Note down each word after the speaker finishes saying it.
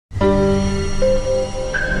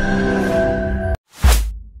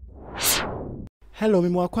Hello, me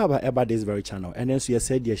Mwakwaba about this very channel. And then so you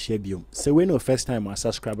said you share biom. So when the first time I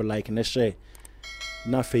subscribe, like and share.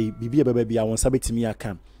 Na fe bibi baby I want sabit me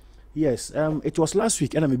account. Yes, it was last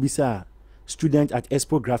week and I'm a student at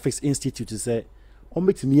Expo Graphics Institute to say on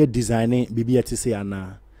me to me designing bibi to say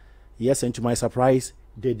ana. Yes, and to my surprise,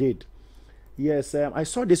 they did. Yes, I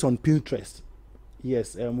saw this on Pinterest.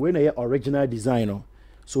 Yes, when I original designer.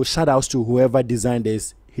 So shout outs to whoever designed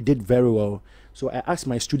this. He did very well. So I asked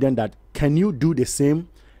my student that, can you do the same?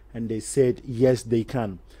 And they said, yes, they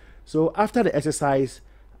can. So after the exercise,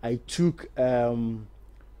 I took one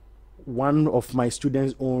of my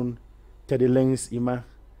students' own Teddy Lens Ima.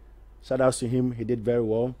 Shout outs to him. He did very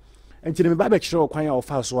well. And to the Bible show kwanya of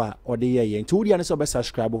us or the year. And to the other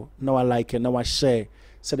subscribe. Now I like it. Now I share.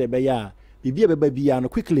 So the baby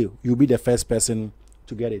quickly you'll be the first person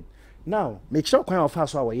to get it. Now make sure kwanya of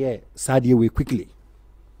us our year. Sadie we quickly.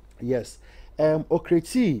 Yes.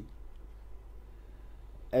 Okreti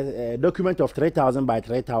a document of 3,000 by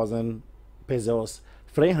 3,000 pesos,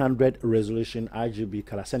 300 resolution RGB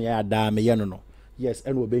color. Send ya da me no. Yes,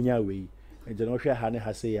 and we benya we. And the no share hane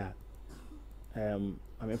hase ya. I'm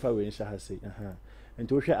in for we share hase. And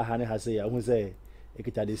to share hane hase ya. Who say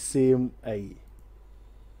it the same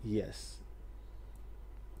yes.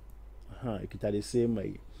 It the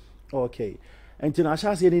same okay. And to na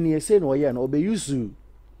share say ni say no ye no be use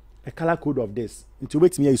a color code of this. Into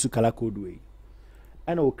wait me use color code way.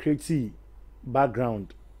 And I will create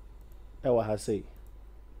background. I will say.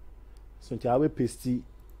 So until I will paste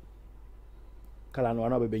color no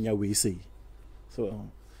one be benya way say. So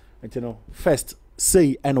until no first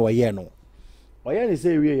say and or ye no. Or ye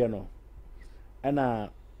say we ye no. And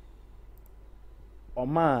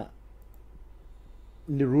Oma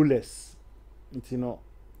the rulers. Until no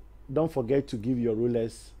don't forget to give your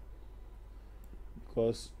rulers,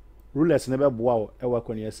 because rulers never bow work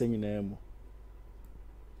when you're saying name.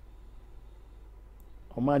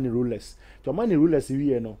 Omani rulers. To many rulers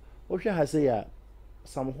we no. Osha has say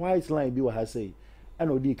some white line be what has say.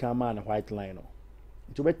 And odi come on a white line no.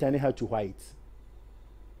 To be turning her to white.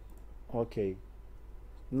 Okay.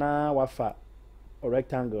 Now wafa a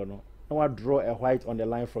rectangle no. Now I draw a white on the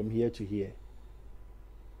line from here to here.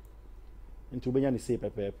 Into benya ni say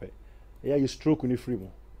pepe. Yeah, you stroke when you free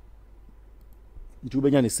mo. Into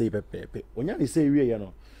benya ni say pepe. Onya ni say we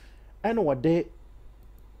no. And what they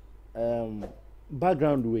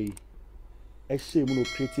background way a shame no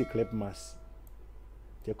create clip mask.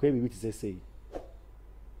 The quay be say.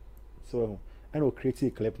 So and will create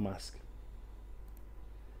a clip mask.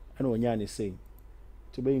 And onya ni say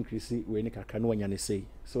to be increase we ni kaka no onya ni say.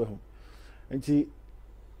 So nti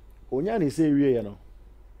onya ni say we no.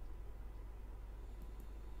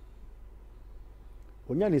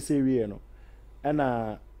 Onya ni say we no. And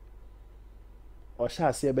or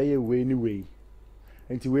shall say be way anyway.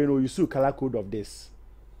 And we know you see color code of this.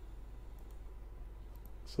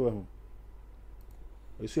 So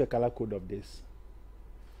you see a color code of this.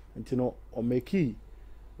 And you know, or make it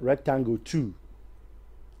rectangle 2.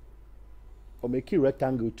 Or make it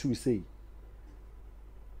rectangle 2 say.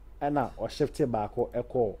 And now or shift it back or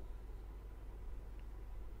echo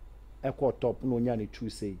top no nyani 2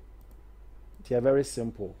 say. They are very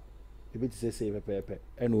simple. If it say pepe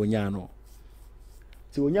and onyano.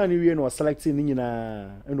 So when you know selecting in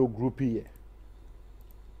a group here.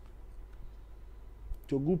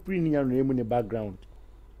 To group in your name in the background.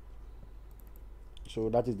 So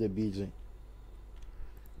that is the BG.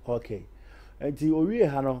 Okay. And the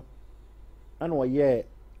Owie Hano and what ye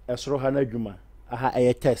a sro hana juma. Aha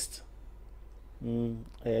a test.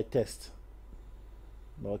 A test.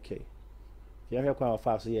 Okay. You have quite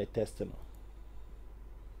fast a test.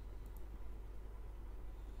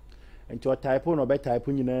 And to a type on or better type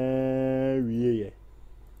in a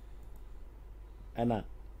Anna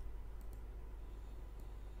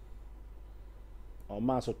or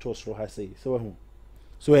mass or toast for her say. So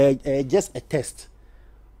just a test.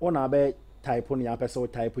 On a bed type on your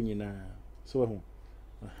episode type in so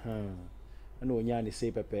I know Yanni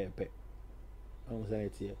say pepe.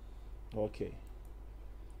 Okay.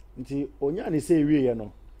 Until Onyani say we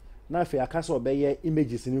no. Now if I castle obey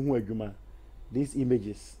images in who these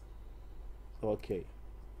images. Okay.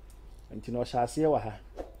 And you know, shall see what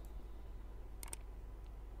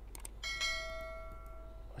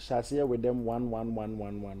shall see with them 1 1 1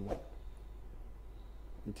 1 1 1.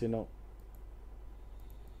 You know,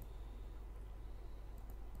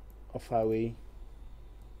 of our way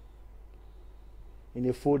in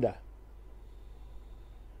a folder.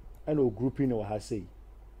 And no grouping or has say.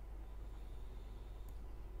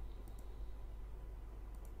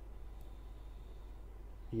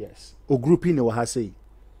 Yes. O grouping or has say.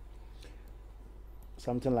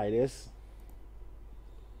 something like this,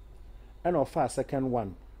 and offer a second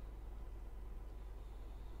one.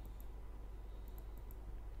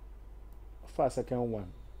 For a second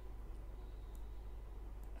one,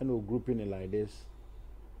 and we'll group in it like this.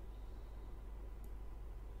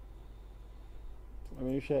 I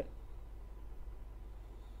mean, share.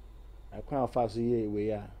 I can't fast here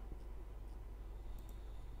we are.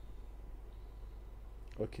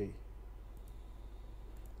 Okay.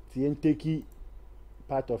 The take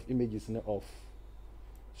part of images in off.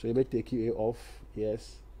 So you better take it off,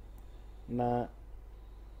 yes. Now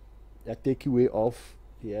you take it off,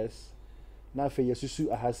 yes. Now for your susu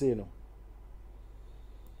ahase no.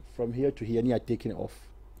 From here to here, you are taking it off.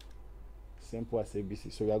 Simple as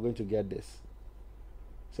ABC. So we are going to get this.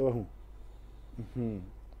 So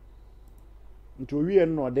into we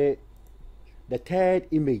know the third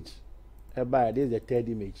image. This is the third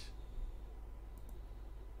image.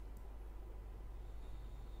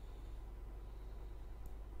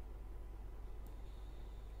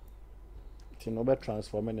 It's no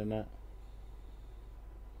transforming in that.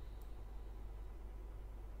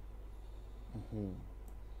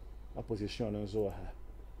 A position and so ha.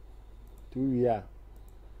 2 year.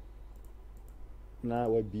 Now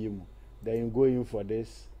we beam. Then you go in for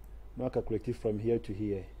this. Now calculate it from here to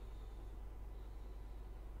here.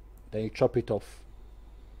 Then you chop it off.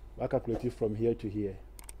 Now calculate it from here to here.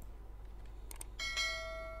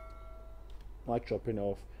 Now chopping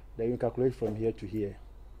off. Then you calculate from here to here.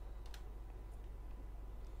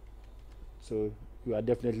 So you are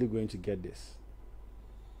definitely going to get this.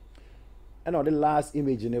 And on the last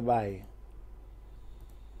image in the buy.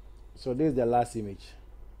 So this is the last image.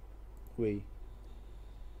 Wait.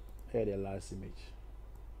 Here the last image.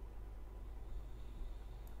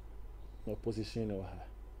 No position or her.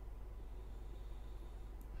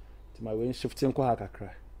 To my way shifting kwa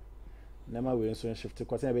kakra. Na my way so shifting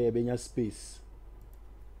kwa say be nya space.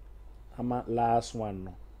 Ama last one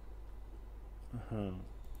no.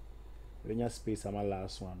 Benya space ama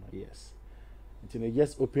last one. Yes. Until you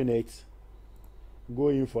just open it. Go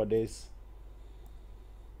in for this.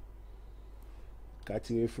 Cut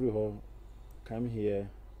away through home. Come here.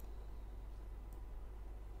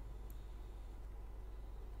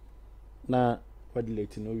 Now, what the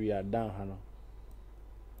late no we are down, Hano.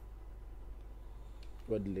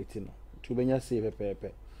 What the late no. To benya say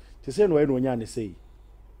pepe. To say no I don't say.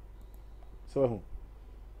 So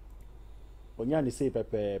Onyani say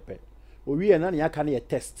pepe. We are none ya can a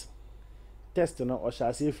test. Test no or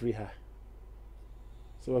shall say free her.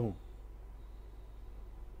 So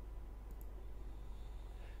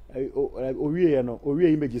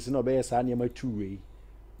we images no be sa na 2-way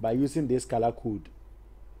by using this color code.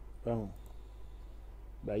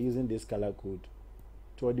 By using this color code.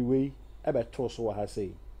 To the way I bet toss what I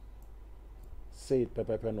say. Say it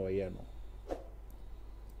pepe no yeah no.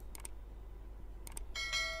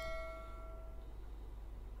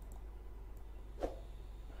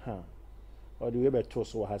 Or the way by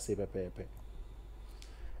toss what I say pepe.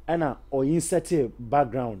 And or insert a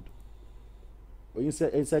background or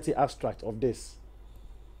insert an abstract of this.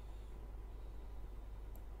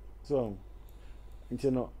 So,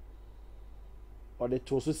 you know, or the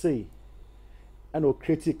to also say, and or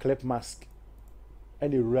create a clip mask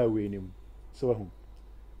and a railway name. So,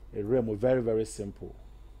 a realm very, very simple.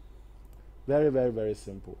 Very, very, very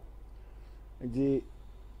simple. And the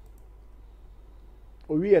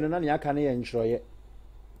we are none ya can enjoy it.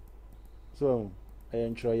 So, I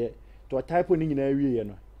enjoy it. To a type in area, you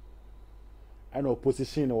know. I know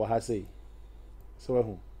position or has say.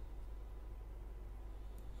 So,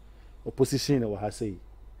 opposition or has say.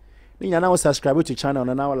 Then you now subscribe to channel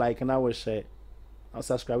and now like and I will share. I'll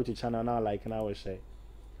subscribe to channel now like and I will share.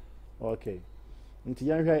 Okay. Until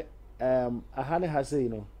you I had has say, you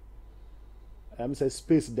know. Say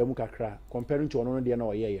space demu kakra comparing to another day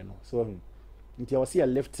no you know. So, until I was here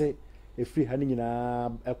left a free handing in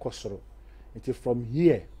a cosro. Until from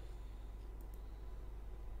here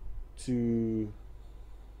to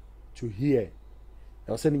here,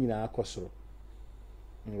 I was sending in a cosro.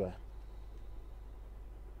 Anyway,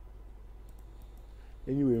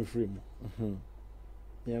 in free.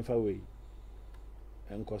 Yeah, far away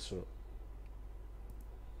and cosro.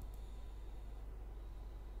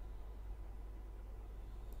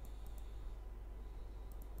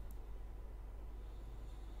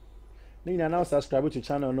 Now subscribe to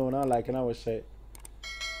channel no now like and I will share.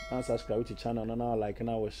 Now subscribe to channel no now like and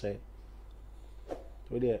I will share.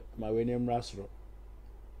 So there my name Rasro.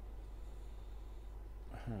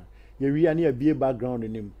 You we are near be background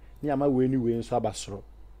in him. Near my way anyway so abasro.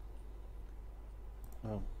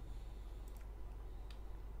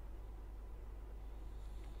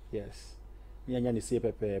 Yes. Nyanya ni say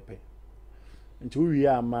pepepe. Nti we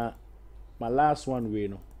are my last one we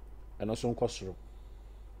no. And also nkosoro.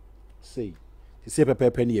 Say. Ti say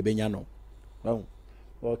pepepe ni ebenya no. Well.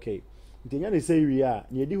 Okay. Nti nyanya ni say we are,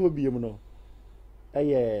 ni edi ho biem no.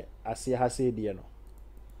 Eye ase ha say de no.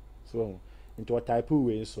 So, into a type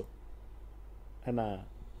we so. Ana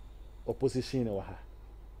opposition wa ha.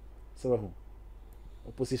 So,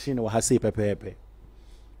 opposition wa ha say pepepe.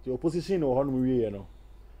 The opposition wa hono we no.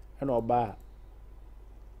 Ana oba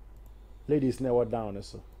ladies never down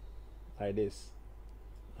so like this.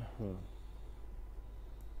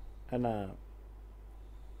 Ana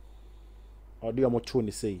odi omo cho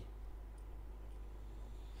ni say.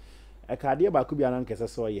 E ka de ba ku bia na nkese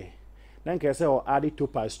so ye. Na nkese o add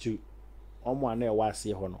topaz to omo ana e wa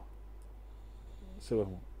ase ho no. So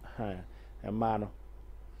e ma no.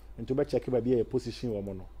 Nto be check ba bia e position wo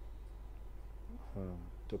mo no.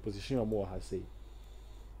 To position omo ha say.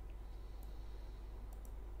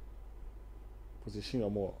 Position or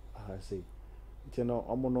more, I say. You know,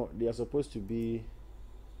 no, they are supposed to be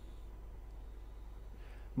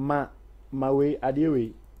my way,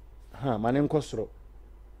 adiwe. My name Kosro.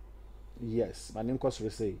 Yes, my name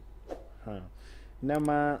Kosro say.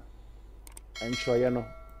 Nama and Troyano.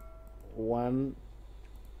 1,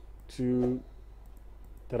 2,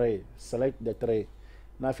 3. Select the 3.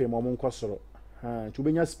 Na fe momon Kosro. To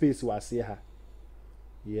be space was see her.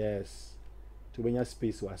 Yes. To be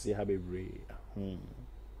space was see her baby.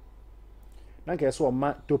 Nanka so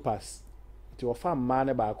ma topaz ti ofa ma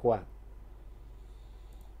ne ba ko a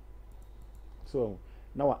so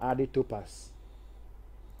na wa add topaz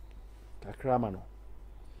kakra ma no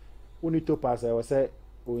uni topaz I was say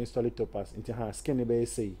o install topaz into ha skin be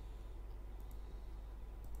say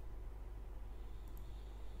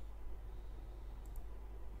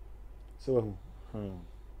so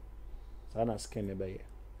sana skin be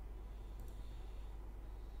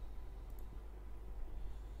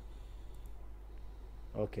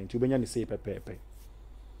okay, to benya ni say pepe.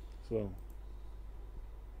 So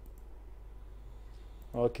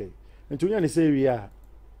okay. Ntu nya ni say we are.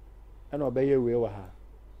 Ana obeye we wa ha.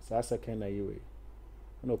 Sa second na ye we.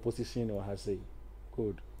 Ana opposition wa ha say.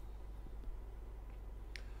 Good.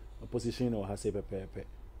 Opposition wa ha say pepe.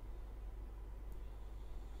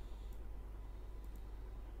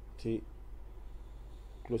 Ti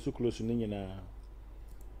close ni nyina.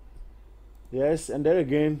 Yes, and there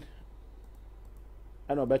again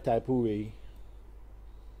I know better type way.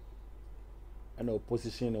 I know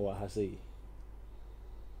position or I say.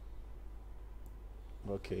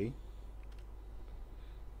 Okay.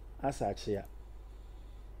 As actually.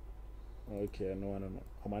 Okay, no.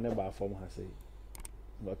 I'm unable to form has say.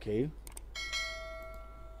 Okay.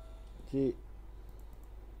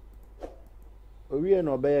 We are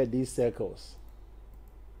not by these circles.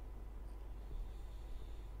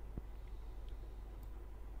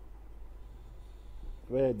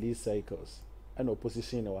 Where these cycles and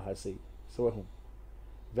opposition or has say so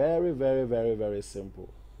very very simple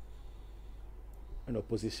and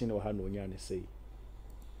opposition or no nyane say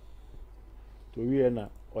to we na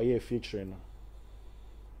or ye featuring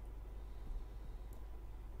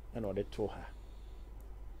and or the to her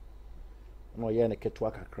no ye na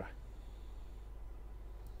ketwa kakra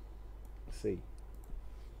say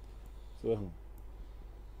so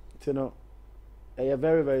you know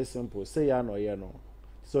very simple say ya no ye no.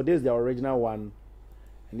 So this is the original one,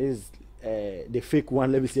 and this is the fake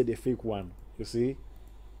one. Let me say the fake one. You see,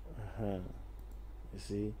 you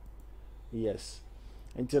see, yes.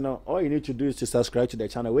 And you know, all you need to do is to subscribe to the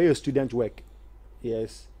channel where your student work.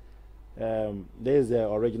 Yes, there is the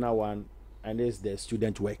original one, and this is the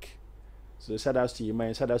student work. So shout outs to you,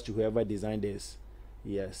 man. Shout outs to whoever designed this.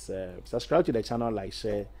 Yes, subscribe to the channel, like,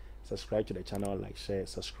 share. Subscribe to the channel, like, share.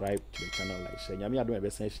 Subscribe to the channel, like, share. Nyami adu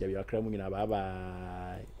ebe sen share. Bye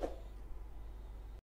bye.